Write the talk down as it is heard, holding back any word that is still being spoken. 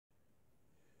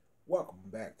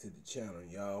back to the channel,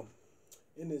 y'all.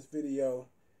 In this video,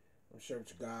 I'm sure you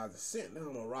guys are sitting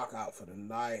down on rock out for the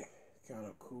night. Kind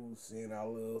of cool seeing our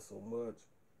love so much.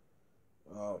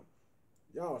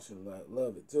 Y'all should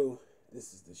love it too.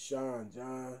 This is the Sean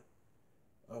John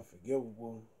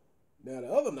Unforgivable. Now the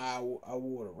other night I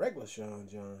wore the regular Sean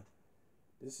John.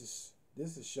 This is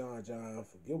Sean John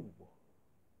Unforgivable.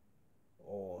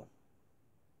 Or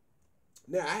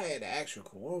now I had the actual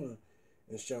cologne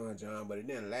in Sean John, but it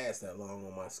didn't last that long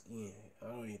on my skin. I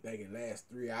don't even think it lasts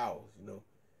 3 hours. You know,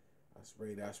 I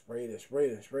sprayed it.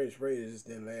 It just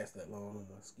didn't last that long on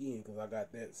my skin because I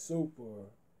got that super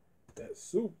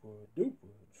duper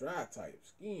dry type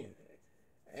skin,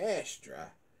 ash dry.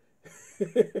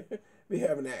 Be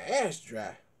having that ash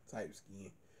dry type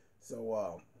skin.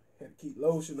 So had to keep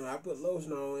lotion on. I put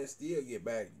lotion on and still get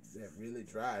back that really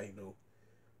dry, you know.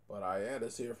 But yeah,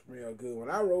 this here smell good. When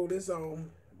I roll this on,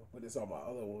 I'm gonna put this on my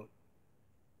other one.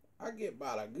 I get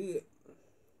about a good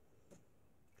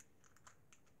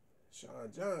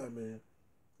Sean John, man.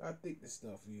 How thick this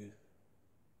stuff is.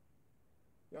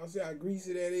 Y'all see how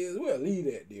greasy that is? We'll leave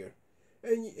that there.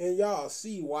 And y'all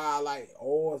see why I like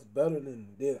oils better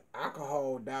than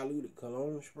alcohol diluted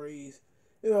cologne sprays.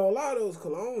 You know, a lot of those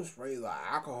cologne sprays are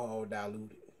alcohol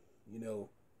diluted. You know,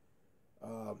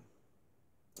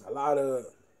 a lot of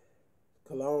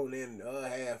cologne in the other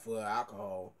half of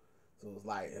alcohol, so it's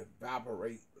like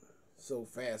evaporate so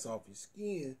fast off your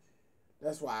skin.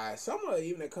 That's why some of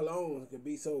even the colognes can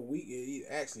be so weak it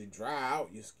actually dry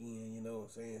out your skin. You know what I'm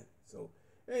saying? So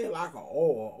it ain't like an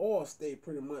oil. Oil stay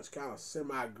pretty much kind of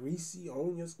semi-greasy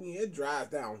on your skin. It dries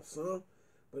down some,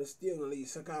 but it's still gonna leave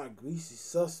some kind of greasy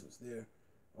substance there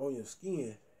on your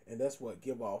skin, and that's what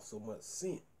give off so much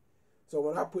scent. So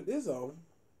when I put this on,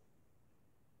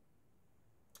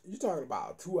 you're talking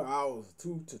about 2 hours,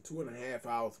 2 to 2.5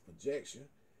 hours of projection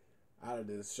out of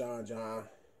this Sean John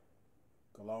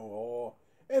cologne oil.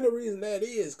 And the reason that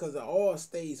is because the oil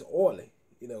stays oily.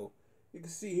 You know, you can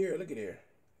see here, look at here.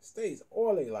 It stays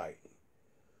oily like.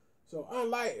 So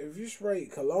unlike if you spray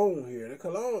cologne here, the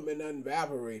cologne been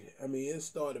evaporated. I mean, it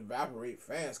started to evaporate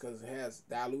fast because it has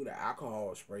diluted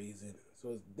alcohol sprays in it.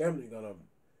 So it's definitely going to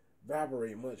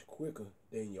evaporate much quicker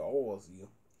than your oils here.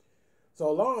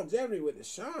 So longevity with the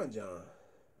Sean John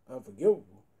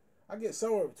Unforgivable, I get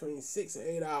somewhere between 6 and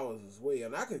 8 hours as well.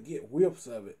 And I could get whiffs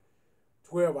of it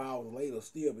 12 hours later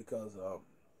still because,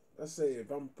 let's say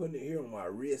if I'm putting it here on my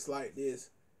wrist like this,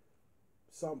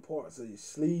 some parts of your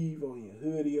sleeve, on your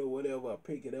hoodie or whatever, I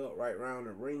pick it up right around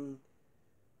the ring.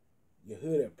 Your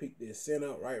hoodie pick this scent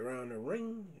up right around the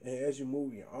ring. And as you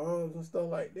move your arms and stuff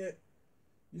like that,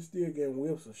 you still getting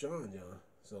whiffs of Sean John.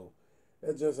 So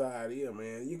that's just how it is,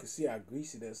 man. You can see how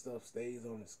greasy that stuff stays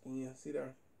on the skin. See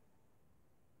there?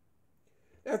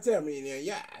 Now tell me,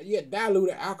 now, yeah,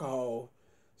 diluted alcohol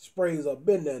sprays are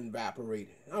been done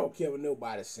evaporated. I don't care what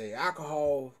nobody say.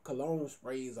 Alcohol cologne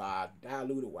sprays are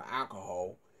diluted with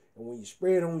alcohol, and when you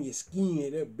spray it on your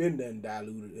skin, they've been done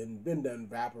diluted and been done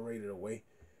evaporated away.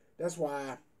 That's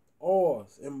why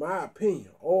oils, in my opinion,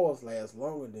 oils last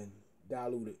longer than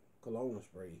diluted cologne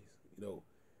sprays. You know,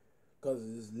 because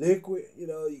it's liquid. You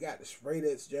know, you got to spray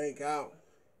that jank out.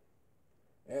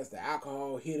 As the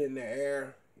alcohol hit in the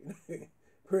air,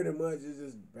 pretty much it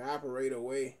just evaporate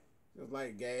away. Just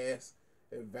like gas,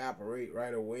 evaporate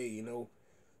right away, you know.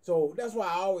 So that's why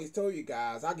I always told you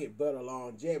guys I get better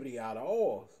longevity out of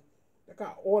oils. Look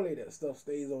how oily that stuff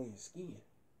stays on your skin.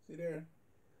 See there?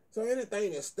 So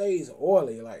anything that stays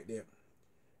oily like that,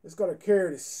 it's gonna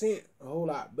carry the scent a whole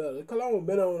lot better. The cologne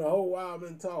been on the whole while I've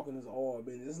been talking. This oil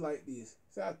been just like this.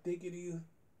 See how thick it is? It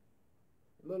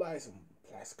look like some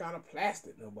kind of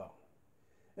plastic no about.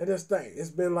 And this thing, it's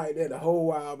been like that the whole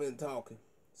while I've been talking.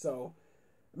 So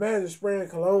imagine spraying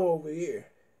cologne over here.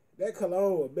 That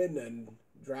cologne have been done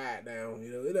dried down.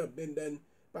 You know, it done been done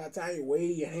by the time you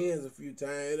wave your hands a few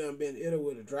times. It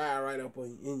would have dried right up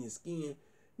in your skin.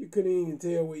 You couldn't even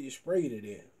tell where you sprayed it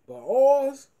in. But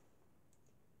oils,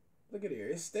 look at here.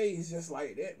 It stays just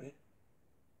like that,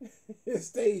 man. It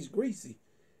stays greasy.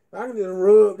 I can just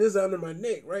rub this under my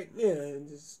neck right now and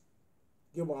just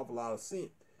give off a lot of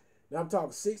scent. Now I'm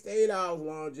talking 6 to 8 hours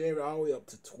longevity all the way up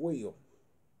to 12.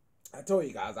 I told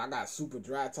you guys I got super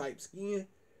dry type skin.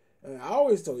 And I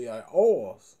always told you that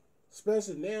oils,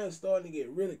 especially now it's starting to get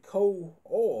really cold,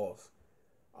 oils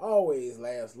always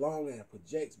last longer and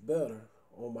projects better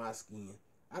on my skin.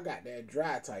 I got that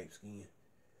dry type skin.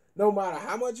 No matter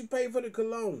how much you pay for the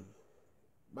cologne,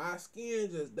 my skin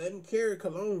just doesn't carry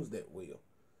colognes that well.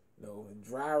 You know,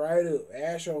 dry right up,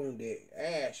 ash on deck,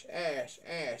 ash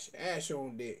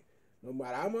on deck. No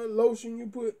matter how much lotion you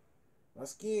put My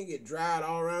skin get dried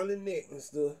all around the neck and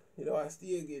stuff. You know, I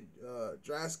still get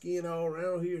dry skin all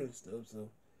around here and stuff. So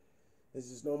it's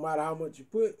just no matter how much you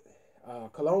put,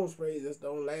 cologne spray just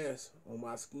don't last on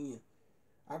my skin.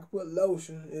 I can put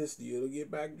lotion and still get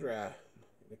back dry.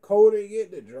 The colder it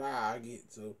get, the drier I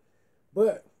get. So,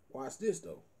 but watch this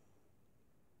though.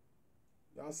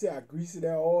 Y'all see how greasy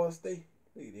that oil stay?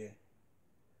 Look at that.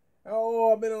 That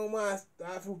oil been on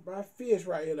my fish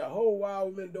right here the whole while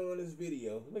we've been doing this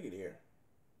video. Look at here.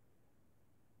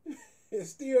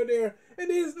 It's still there.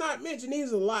 And it's not mentioned,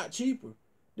 these are a lot cheaper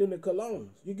than the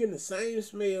colognes. You're getting the same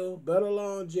smell, better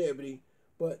longevity,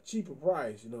 but cheaper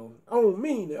price, you know. I don't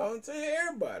mean it. I'm saying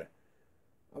everybody.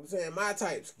 I'm saying my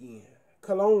type skin.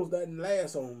 Colognes doesn't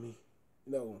last on me.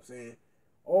 You know what I'm saying?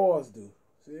 Oils do.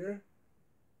 See here?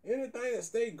 Anything that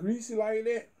stay greasy like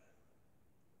that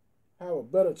have a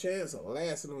better chance of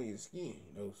lasting on your skin,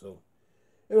 you know. So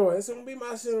anyway, it's gonna be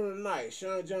my center tonight.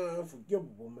 Sean John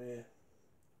Unforgivable, man.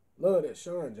 Love that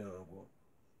Sean John, boy.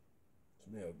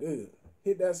 Smell good.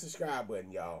 Hit that subscribe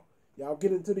button, y'all. Y'all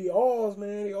get into the oils,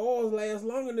 man. The oils last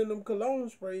longer than them cologne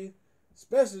sprays,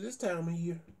 especially this time of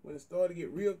year when it started to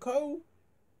get real cold.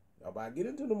 Y'all about to get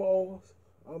into them oils.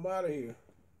 I'm out of here.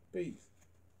 Peace.